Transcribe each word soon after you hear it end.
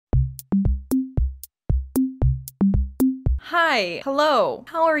Hi, hello,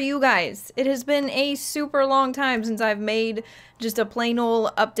 how are you guys? It has been a super long time since I've made just a plain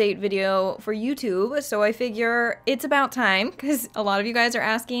old update video for YouTube, so I figure it's about time, because a lot of you guys are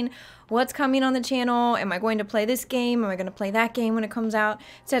asking what's coming on the channel, am I going to play this game, am I going to play that game when it comes out,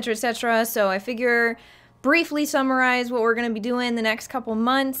 etc, etc, so I figure briefly summarize what we're going to be doing the next couple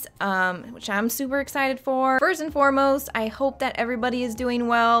months, which I'm super excited for. First and foremost, I hope that everybody is doing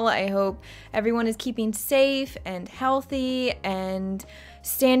well. I hope everyone is keeping safe and healthy and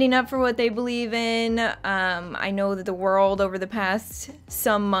standing up for what they believe in. I know that the world over the past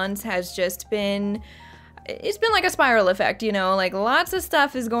some months has just been, it's been like a spiral effect, you know, like lots of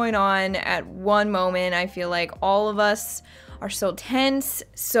stuff is going on at one moment. I feel like all of us are so tense,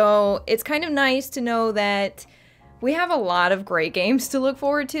 so it's kind of nice to know that we have a lot of great games to look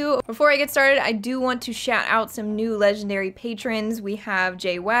forward to. Before I get started, I do want to shout out some new legendary patrons. We have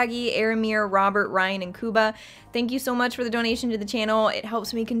JWaggy, Aramir, Robert, Ryan, and Kuba. Thank you so much for the donation to the channel. It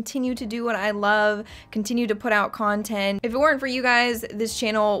helps me continue to do what I love, continue to put out content. If it weren't for you guys, this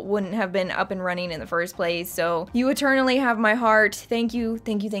channel wouldn't have been up and running in the first place, so you eternally have my heart. Thank you,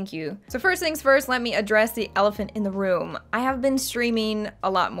 thank you, thank you. So first things first, let me address the elephant in the room. I have been streaming a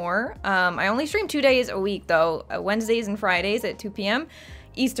lot more. I only stream 2 days a week though, Wednesdays and Fridays at 2 p.m.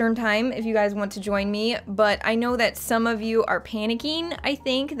 Eastern time if you guys want to join me, but I know that some of you are panicking, I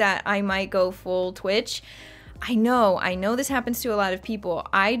think, that I might go full Twitch. I know this happens to a lot of people.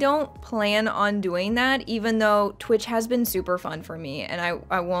 I don't plan on doing that, even though Twitch has been super fun for me, and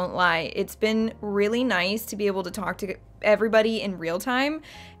I won't lie. It's been really nice to be able to talk to everybody in real time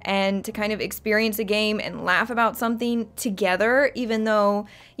and to kind of experience a game and laugh about something together, even though,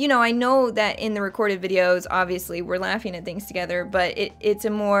 you know, I know that in the recorded videos, obviously, we're laughing at things together, but it's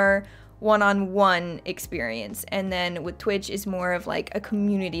a more one-on-one experience, and then with Twitch is more of like a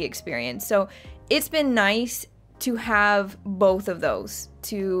community experience. So it's been nice to have both of those,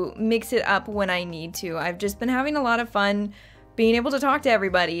 to mix it up when I need to. I've just been having a lot of fun being able to talk to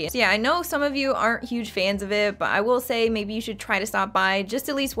everybody. So yeah, I know some of you aren't huge fans of it, but I will say maybe you should try to stop by just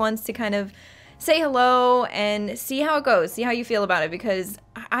at least once to kind of say hello and see how it goes, see how you feel about it, because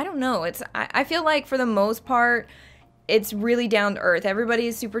I don't know, I feel like for the most part, it's really down to earth. Everybody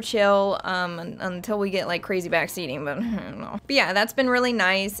is super chill until we get like crazy backseating, but I don't know. But yeah, that's been really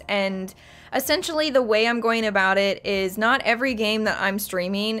nice, and essentially the way I'm going about it is not every game that I'm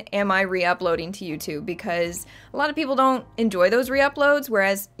streaming am I re-uploading to YouTube, because a lot of people don't enjoy those re-uploads,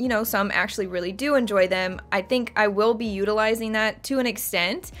 whereas, you know, some actually really do enjoy them. I think I will be utilizing that to an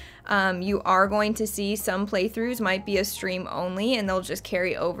extent. You are going to see some playthroughs might be a stream only and they'll just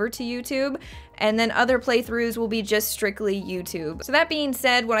carry over to YouTube, and then other playthroughs will be just strictly YouTube. So that being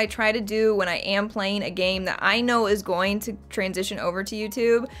said, what I try to do when I am playing a game that I know is going to transition over to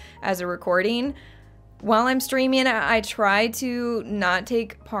YouTube as a recording, while I'm streaming, I try to not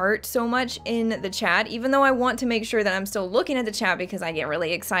take part so much in the chat, even though I want to make sure that I'm still looking at the chat because I get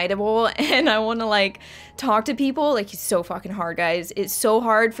really excitable and I want to like talk to people. Like, it's so fucking hard, guys. It's so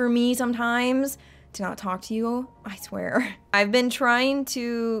hard for me sometimes to not talk to you, I swear. I've been trying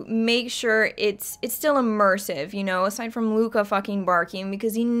to make sure it's still immersive, you know, aside from Luka fucking barking,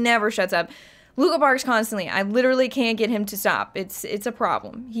 because he never shuts up. Luka barks constantly. I literally can't get him to stop. It's a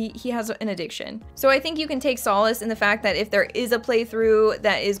problem. He has an addiction. So I think you can take solace in the fact that if there is a playthrough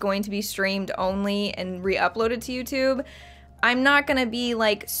that is going to be streamed only and re-uploaded to YouTube, I'm not gonna be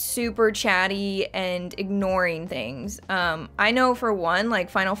like super chatty and ignoring things. I know for one, like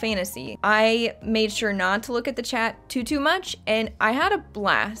Final Fantasy, I made sure not to look at the chat too much, and I had a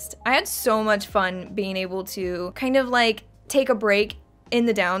blast. I had so much fun being able to kind of like take a break in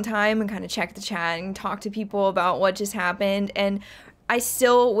the downtime and kind of check the chat and talk to people about what just happened, and I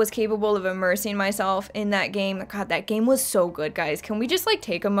still was capable of immersing myself in that game. God, that game was so good, guys. Can we just like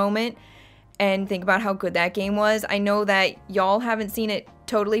take a moment and think about how good that game was? I know that y'all haven't seen it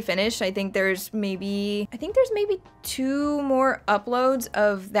totally finished. I think there's maybe 2 more uploads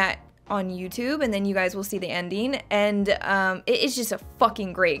of that on YouTube, and then you guys will see the ending, and it's just a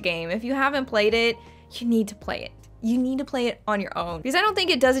fucking great game. If you haven't played it, you need to play it. You need to play it on your own, because I don't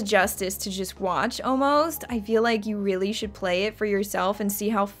think it does it justice to just watch almost. I feel like you really should play it for yourself and see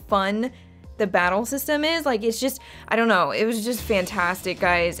how fun the battle system is. Like, it's just, I don't know, it was just fantastic,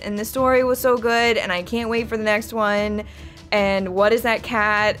 guys, and the story was so good, and I can't wait for the next one. And what is that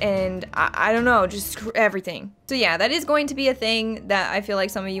cat? And I don't know, just everything. So yeah, that is going to be a thing that I feel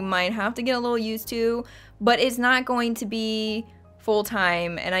like some of you might have to get a little used to, but it's not going to be full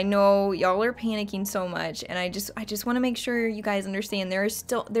time, and I know y'all are panicking so much, and I just want to make sure you guys understand there's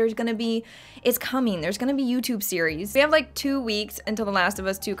gonna be, it's coming, there's gonna be YouTube series. We have like 2 weeks until The Last of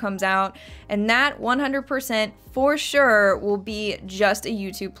Us 2 comes out, and that 100% for sure will be just a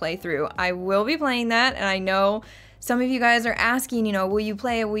YouTube playthrough. I will be playing that, and I know some of you guys are asking, you know, will you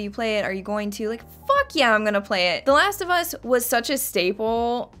play it? Will you play it? Are you going to? Like, fuck yeah, I'm gonna play it. The Last of Us was such a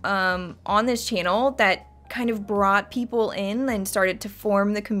staple on this channel that kind of brought people in and started to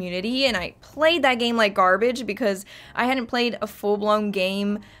form the community, and I played that game like garbage because I hadn't played a full-blown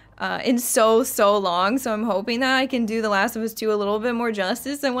game in so long, so I'm hoping that I can do The Last of Us 2 a little bit more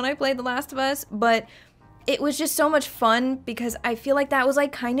justice than when I played The Last of Us. But it was just so much fun because I feel like that was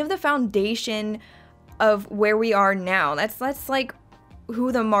like kind of the foundation of where we are now. That's like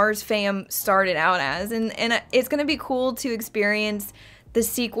who the Marz Fam started out as, and it's gonna be cool to experience the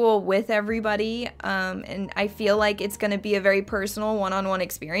sequel with everybody, and I feel like it's gonna be a very personal one-on-one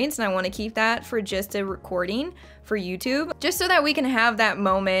experience, and I want to keep that for just a recording for YouTube, just so that we can have that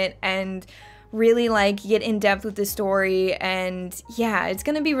moment and really like get in depth with the story. And yeah, it's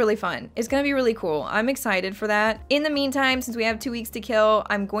gonna be really fun. It's gonna be really cool. I'm excited for that. In the meantime, since we have 2 weeks to kill,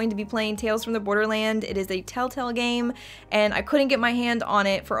 I'm going to be playing Tales from the Borderland. It is a Telltale game, and I couldn't get my hand on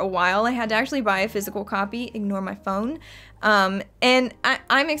it for a while. I had to actually buy a physical copy, ignore my phone. And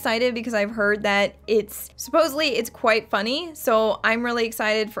I'm excited because I've heard that supposedly it's quite funny, so I'm really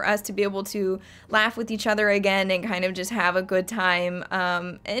excited for us to be able to laugh with each other again and kind of just have a good time.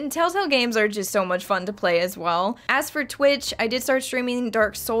 And Telltale games are just so much fun to play as well. As for Twitch, I did start streaming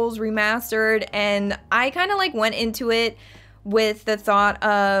Dark Souls Remastered, and I kind of like went into it with the thought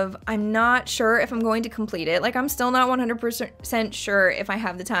of, I'm not sure if I'm going to complete it. Like, I'm still not 100% sure if I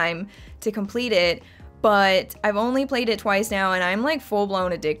have the time to complete it, but I've only played it twice now, and I'm like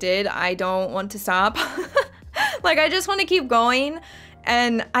full-blown addicted. I don't want to stop. Like, I just want to keep going,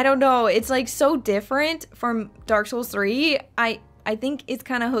 and I don't know, it's like so different from Dark Souls 3. I think it's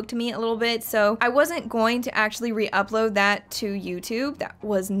kind of hooked me a little bit, so I wasn't going to actually re-upload that to YouTube. That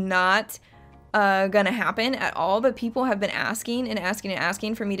was not gonna happen at all, but people have been asking and asking and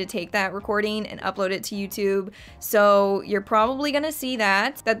asking for me to take that recording and upload it to YouTube, so you're probably gonna see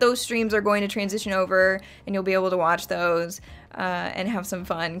that those streams are going to transition over, and you'll be able to watch those and have some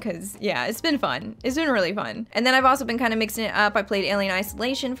fun, because yeah, it's been fun. It's been really fun. And then I've also been kind of mixing it up. I played Alien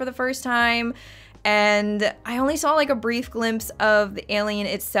Isolation for the first time, and I only saw like a brief glimpse of the Alien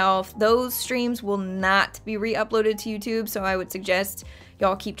itself. Those streams will not be re-uploaded to YouTube, so I would suggest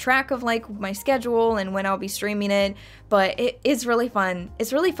y'all keep track of like my schedule and when I'll be streaming it. But it's really fun.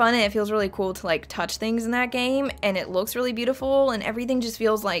 It's really fun, and it feels really cool to like touch things in that game, and it looks really beautiful, and everything just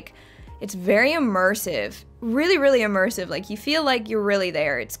feels like it's very immersive. Really, really immersive. Like, you feel like you're really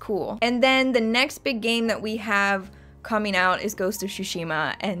there. It's cool. And then the next big game that we have coming out is Ghost of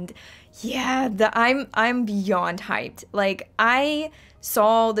Tsushima, and yeah, I'm beyond hyped. Like, I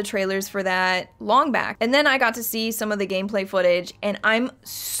saw the trailers for that long back, and then I got to see some of the gameplay footage, and I'm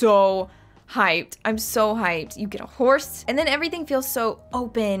so hyped. I'm so hyped. You get a horse, and then everything feels so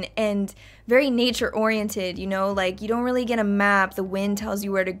open and very nature oriented, you know, like you don't really get a map. The wind tells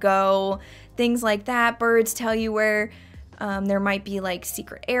you where to go, things like that. Birds tell you where there might be like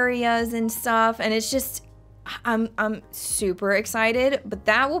secret areas and stuff, and it's just, I'm super excited, but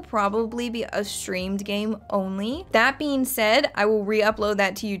that will probably be a streamed game only. That being said, I will re-upload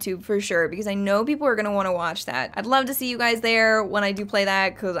that to YouTube for sure, because I know people are gonna want to watch that. I'd love to see you guys there when I do play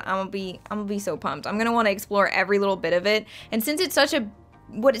that, because I'm gonna be so pumped. I'm gonna want to explore every little bit of it, and since it's such a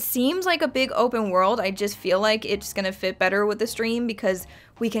what it seems like a big open world, I just feel like it's gonna fit better with the stream, because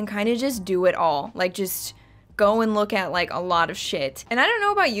we can kind of just do it all, like just go and look at like a lot of shit. And I don't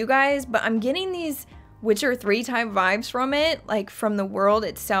know about you guys, but I'm getting these Witcher 3 type vibes from it, like from the world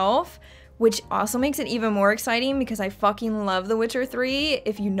itself, which also makes it even more exciting because I fucking love The Witcher 3.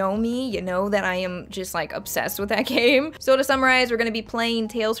 If you know me, you know that I am just like obsessed with that game. So to summarize, we're gonna be playing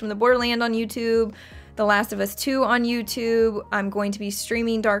Tales from the Borderland on YouTube, The Last of Us 2 on YouTube. I'm going to be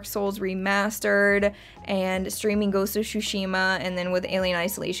streaming Dark Souls Remastered and streaming Ghost of Tsushima, and then with Alien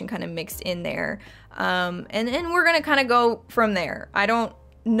Isolation kind of mixed in there. And we're gonna kind of go from there. I don't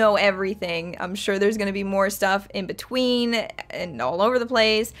know everything. I'm sure there's gonna be more stuff in between and all over the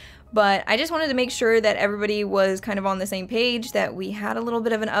place, but I just wanted to make sure that everybody was kind of on the same page, that we had a little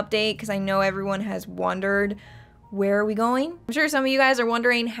bit of an update, because I know everyone has wondered, where are we going? I'm sure some of you guys are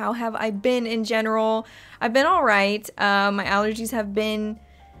wondering, how have I been in general? I've been all right. My allergies have been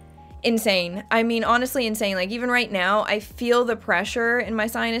insane. I mean, honestly insane. Like, even right now, I feel the pressure in my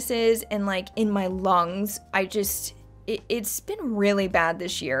sinuses and like in my lungs. It's been really bad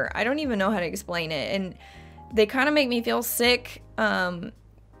this year. I don't even know how to explain it. And they kind of make me feel sick,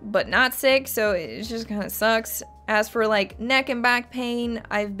 but not sick, so it just kind of sucks. As for like neck and back pain,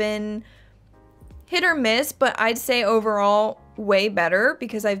 I've been hit or miss, but I'd say overall way better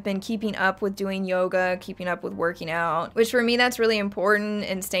because I've been keeping up with doing yoga, keeping up with working out, which for me that's really important,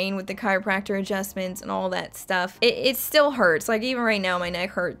 and staying with the chiropractor adjustments and all that stuff. It still hurts, like even right now my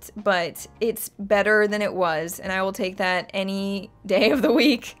neck hurts, but it's better than it was, and I will take that any day of the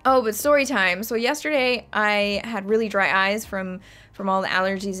week. Oh, but story time. So yesterday I had really dry eyes from all the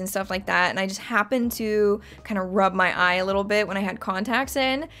allergies and stuff like that, and I just happened to kind of rub my eye a little bit when I had contacts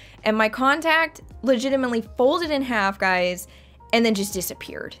in, and my contact legitimately folded in half, guys, and then just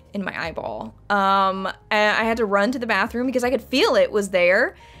disappeared in my eyeball. And I had to run to the bathroom because I could feel it was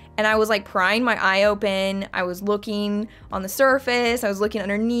there, and I was like prying my eye open. I was looking on the surface, I was looking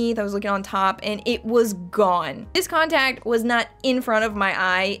underneath, I was looking on top, and it was gone. This contact was not in front of my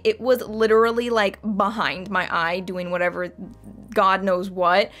eye, it was literally like behind my eye doing whatever, God knows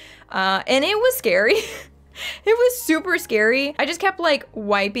what, and it was scary. It was super scary. I just kept like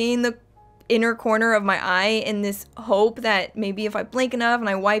wiping the inner corner of my eye in this hope that maybe if I blink enough and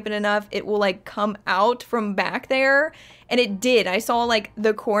I wipe it enough, it will like come out from back there. And it did. I saw like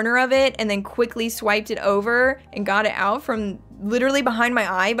the corner of it and then quickly swiped it over and got it out from literally behind my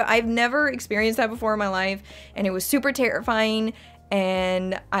eye. But I've never experienced that before in my life, and it was super terrifying,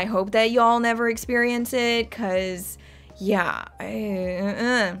 and I hope that y'all never experience it, because yeah,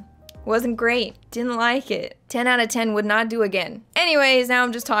 wasn't great. Didn't like it. 10 out of 10 would not do again. Anyways, now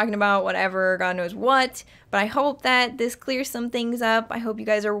I'm just talking about whatever, God knows what, but I hope that this clears some things up. I hope you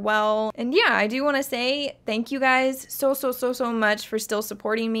guys are well. And yeah, I do want to say thank you guys so much for still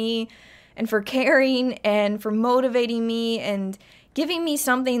supporting me, and for caring, and for motivating me, and giving me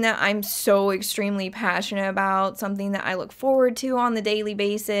something that I'm so extremely passionate about, something that I look forward to on the daily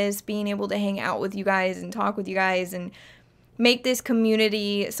basis, being able to hang out with you guys and talk with you guys and make this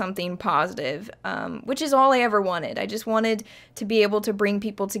community something positive, which is all I ever wanted. I just wanted to be able to bring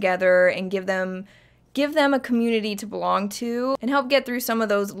people together and give them a community to belong to, and help get through some of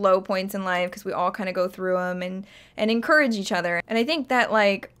those low points in life, because we all kind of go through them, and encourage each other. And I think that,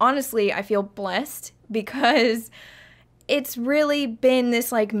 like, honestly, I feel blessed because it's really been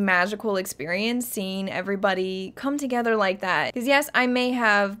this like magical experience seeing everybody come together like that. Because yes, I may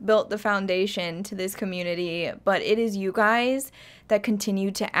have built the foundation to this community, but it is you guys that continue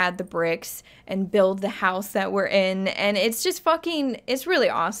to add the bricks and build the house that we're in, and it's just fucking, it's really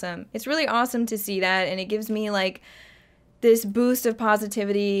awesome. It's really awesome to see that, and it gives me like this boost of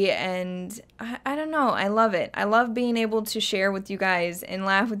positivity, and I don't know, I love it. I love being able to share with you guys and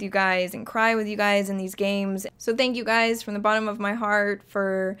laugh with you guys and cry with you guys in these games. So thank you guys from the bottom of my heart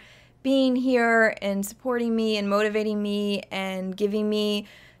for being here and supporting me and motivating me and giving me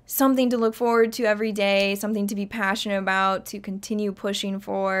something to look forward to every day, something to be passionate about, to continue pushing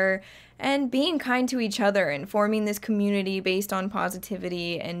for, and being kind to each other and forming this community based on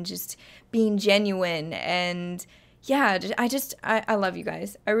positivity and just being genuine. And yeah, I love you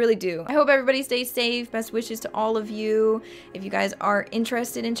guys. I really do. I hope everybody stays safe. Best wishes to all of you. If you guys are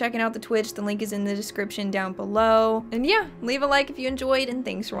interested in checking out the Twitch, the link is in the description down below. And yeah, leave a like if you enjoyed, and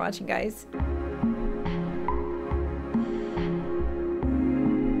thanks for watching, guys.